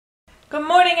Good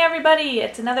morning, everybody.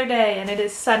 It's another day and it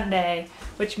is Sunday,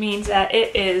 which means that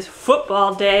it is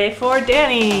football day for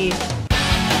Danie.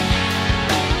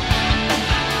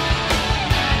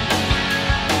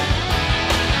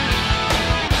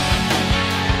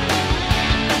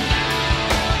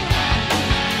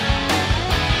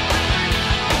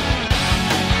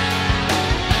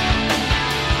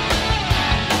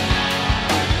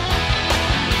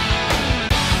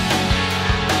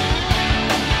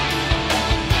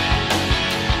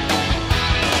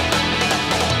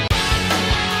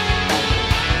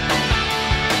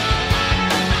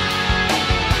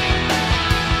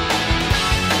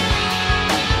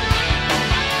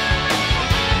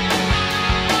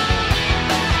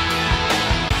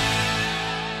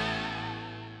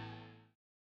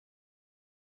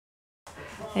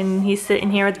 And he's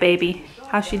sitting here with baby.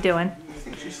 How's she doing? I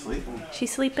think she's sleeping.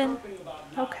 She's sleeping?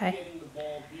 Okay.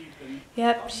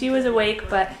 Yep, she was awake,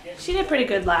 but she did pretty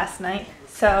good last night.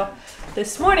 So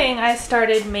this morning I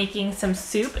started making some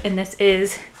soup, and this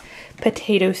is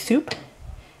potato soup.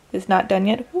 It's not done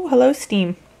yet. Ooh, hello,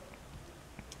 steam.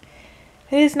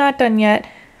 It is not done yet,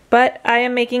 but I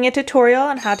am making a tutorial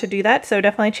on how to do that, so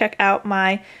definitely check out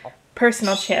my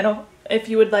personal channel if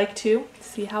you would like to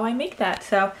see how I make that.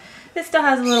 So this still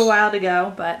has a little while to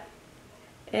go, but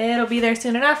it'll be there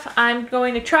soon enough. I'm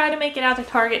going to try to make it out to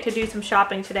Target to do some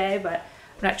shopping today, but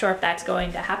I'm not sure if that's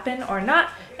going to happen or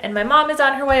not. And my mom is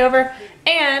on her way over,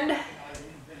 and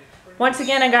once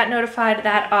again I got notified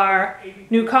that our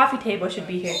new coffee table should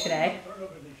be here today.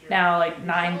 Now like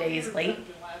 9 days late.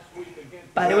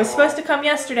 But it was supposed to come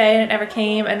yesterday and it never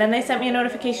came, and then they sent me a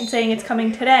notification saying it's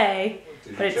coming today,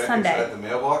 but it's Sunday. Did you check inside the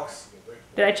mailbox?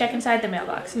 Did I check inside the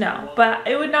mailbox? No, but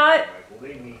it would not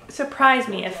surprise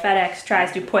me if FedEx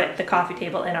tries to put the coffee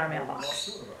table in our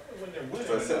mailbox.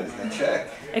 So I said it's gonna check.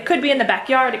 It could be in the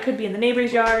backyard, it could be in the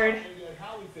neighbor's yard.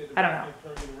 I don't know.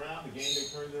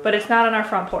 But it's not on our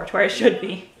front porch where it should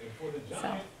be.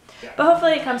 So, but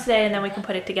hopefully it comes today and then we can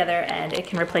put it together and it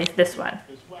can replace this one,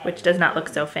 which does not look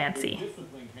so fancy.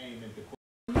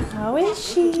 How is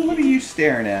she? What are you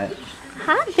staring at?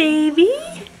 Hi, baby.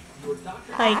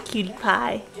 Hi, cutie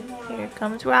pie. Here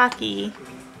comes Rocky.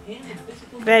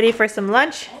 Ready for some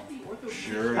lunch?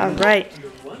 Sure. All right.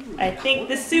 I think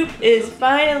the soup is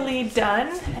finally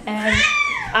done, and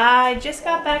I just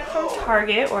got back from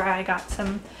Target where I got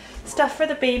some stuff for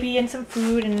the baby and some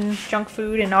food and junk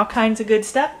food and all kinds of good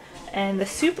stuff. And the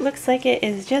soup looks like it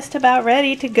is just about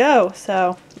ready to go.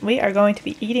 So we are going to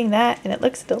be eating that, and it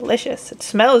looks delicious. It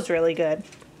smells really good.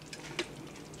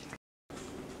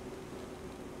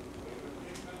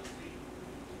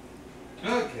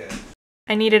 Okay.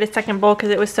 I needed a second bowl because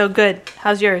it was so good.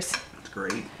 How's yours? It's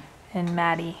great. And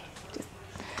Maddie just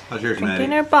How's yours,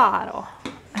 drinking Maddie? her bottle.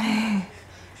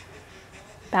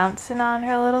 Bouncing on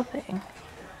her little thing.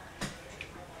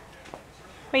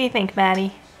 What do you think,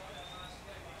 Maddie?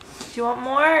 Do you want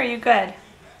more or are you good?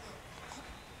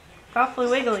 Awfully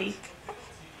wiggly.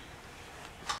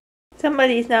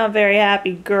 Somebody's not a very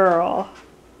happy girl.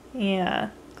 Yeah.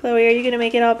 Chloe, are you going to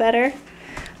make it all better?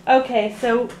 Okay,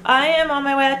 so I am on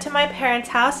my way out to my parents'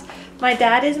 house. My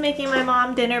dad is making my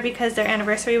mom dinner because their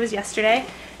anniversary was yesterday.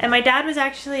 And my dad was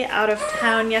actually out of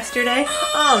town yesterday.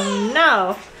 Oh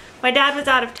no! My dad was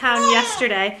out of town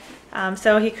yesterday,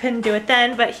 so he couldn't do it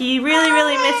then. But he really,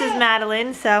 really misses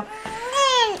Madeline, so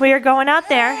we are going out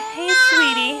there. Hey,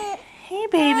 sweetie. Hey,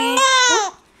 baby.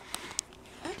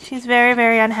 She's very,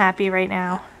 very unhappy right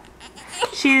now.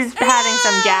 She's having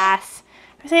some gas.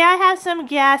 Say, I have some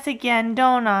gas again,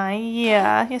 don't I?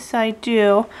 Yeah, yes I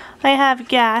do. I have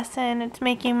gas and it's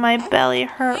making my belly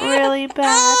hurt really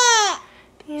bad.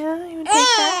 Yeah, you would take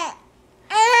that?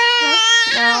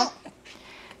 Huh? No.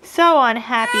 So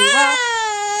unhappy.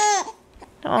 Well,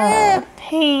 oh,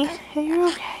 hey, you're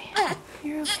okay.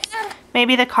 You're okay.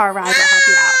 Maybe the car ride will help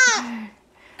you out.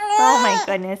 Oh my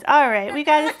goodness. Alright, we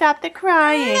gotta stop the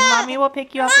crying. Mommy will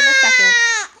pick you up in a second.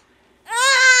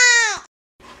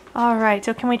 Alright,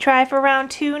 so can we try for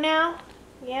round 2 now?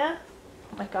 Yeah?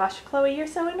 Oh my gosh, Chloe, you're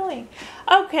so annoying.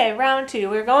 Okay, round 2.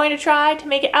 We're going to try to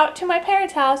make it out to my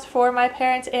parents' house for my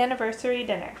parents' anniversary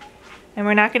dinner. And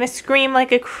we're not going to scream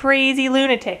like a crazy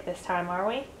lunatic this time, are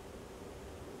we?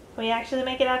 Can we actually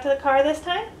make it out to the car this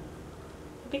time?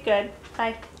 It'd be good.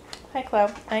 Hi. Hi,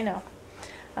 Chloe. I know.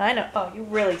 I know. Oh, you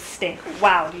really stink.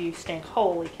 Wow, do you stink.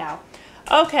 Holy cow.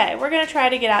 Okay, we're going to try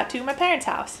to get out to my parents'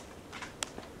 house.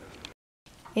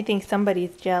 I think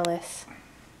somebody's jealous.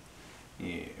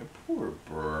 Yeah, poor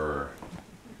Burr.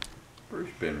 Burr's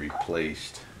been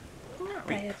replaced. Not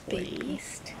by a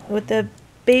beast. With the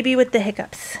baby with the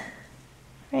hiccups.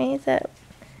 Right? Is that...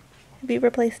 Have you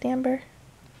replaced Amber?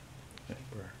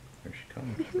 Amber. There she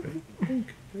comes.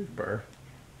 Pink. There's Burr.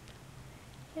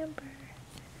 Amber.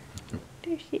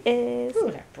 There she is.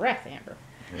 Ooh, that breath, Amber.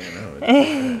 Yeah, I know. It's bad,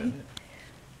 isn't it?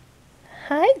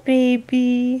 Hi,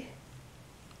 baby.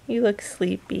 You look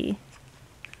sleepy.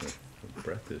 The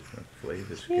breath is gonna flay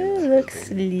the skin. You off look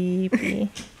the baby.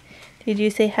 sleepy. Did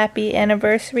you say happy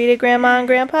anniversary to Grandma and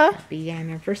Grandpa? Happy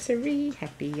anniversary,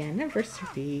 happy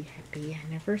anniversary, happy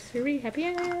anniversary, happy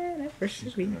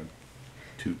anniversary. Gonna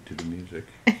toot to the music.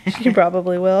 She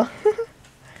probably will.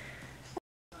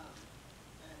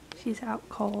 She's out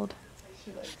cold.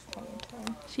 She likes tummy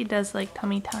time. She does like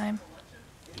tummy time.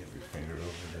 You have your finger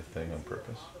over the thing on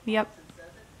purpose. Yep.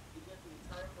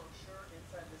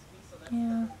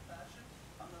 Yeah.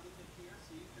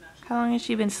 How long has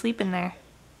she been sleeping there?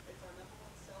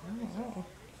 Oh,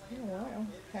 a while.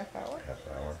 Half hour. Half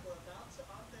hour.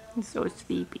 I'm so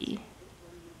sleepy.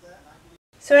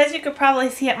 So as you could probably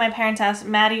see at my parents' house,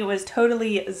 Maddie was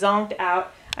totally zonked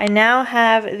out. I now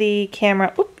have the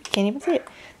camera, oop, you can't even see it,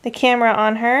 the camera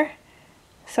on her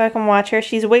so I can watch her.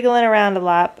 She's wiggling around a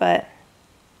lot, but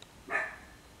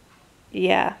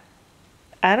yeah,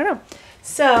 I don't know.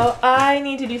 So I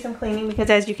need to do some cleaning because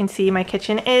as you can see, my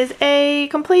kitchen is a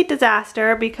complete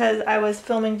disaster because I was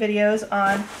filming videos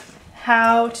on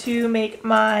how to make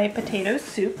my potato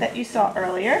soup that you saw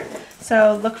earlier.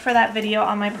 So look for that video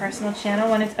on my personal channel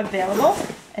when it's available.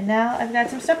 And now I've got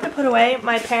some stuff to put away.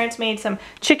 My parents made some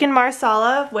chicken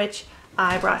marsala, which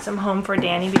I brought some home for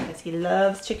Danny because he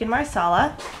loves chicken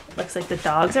marsala. Looks like the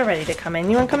dogs are ready to come in.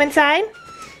 You want to come inside?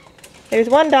 There's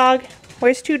one dog.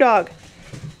 Where's two dog?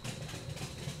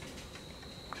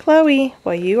 Chloe,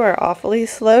 well, you are awfully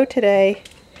slow today.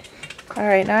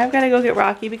 Alright, now I've got to go get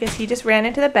Rocky because he just ran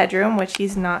into the bedroom, which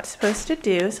he's not supposed to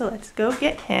do. So let's go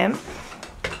get him.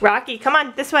 Rocky, come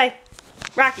on, this way.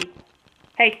 Rocky.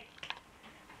 Hey.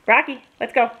 Rocky,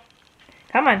 let's go.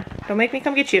 Come on, don't make me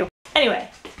come get you. Anyway,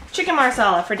 chicken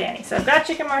marsala for Danny. So I've got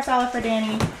chicken marsala for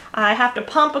Danny. I have to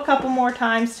pump a couple more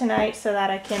times tonight so that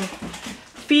I can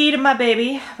feed my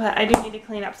baby, but I do need to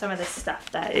clean up some of this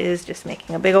stuff that is just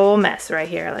making a big old mess right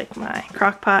here, like my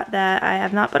crock pot that I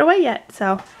have not put away yet.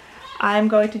 So I'm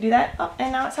going to do that. Oh,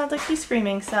 and now it sounds like she's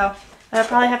screaming, so I'll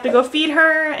probably have to go feed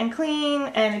her and clean,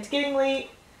 and it's getting late.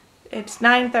 It's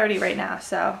 9:30 right now,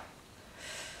 so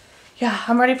yeah,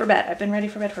 I'm ready for bed. I've been ready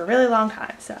for bed for a really long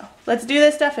time, so let's do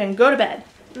this stuff and go to bed.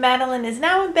 Madeline is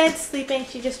now in bed sleeping.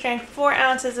 She just drank 4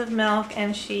 ounces of milk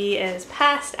and she is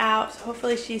passed out. So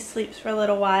hopefully she sleeps for a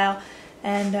little while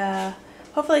and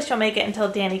hopefully she'll make it until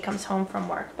Danny comes home from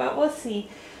work, but we'll see.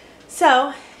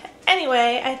 So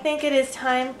anyway, I think it is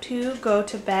time to go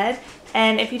to bed.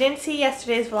 And if you didn't see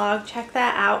yesterday's vlog, check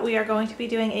that out. We are going to be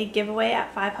doing a giveaway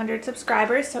at 500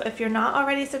 subscribers. So if you're not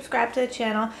already subscribed to the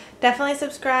channel, definitely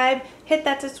subscribe. Hit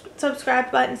that subscribe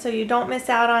button so you don't miss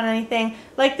out on anything.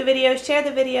 Like the video, share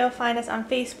the video, find us on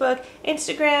Facebook,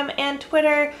 Instagram, and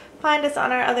Twitter. Find us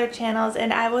on our other channels,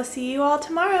 and I will see you all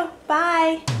tomorrow.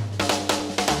 Bye!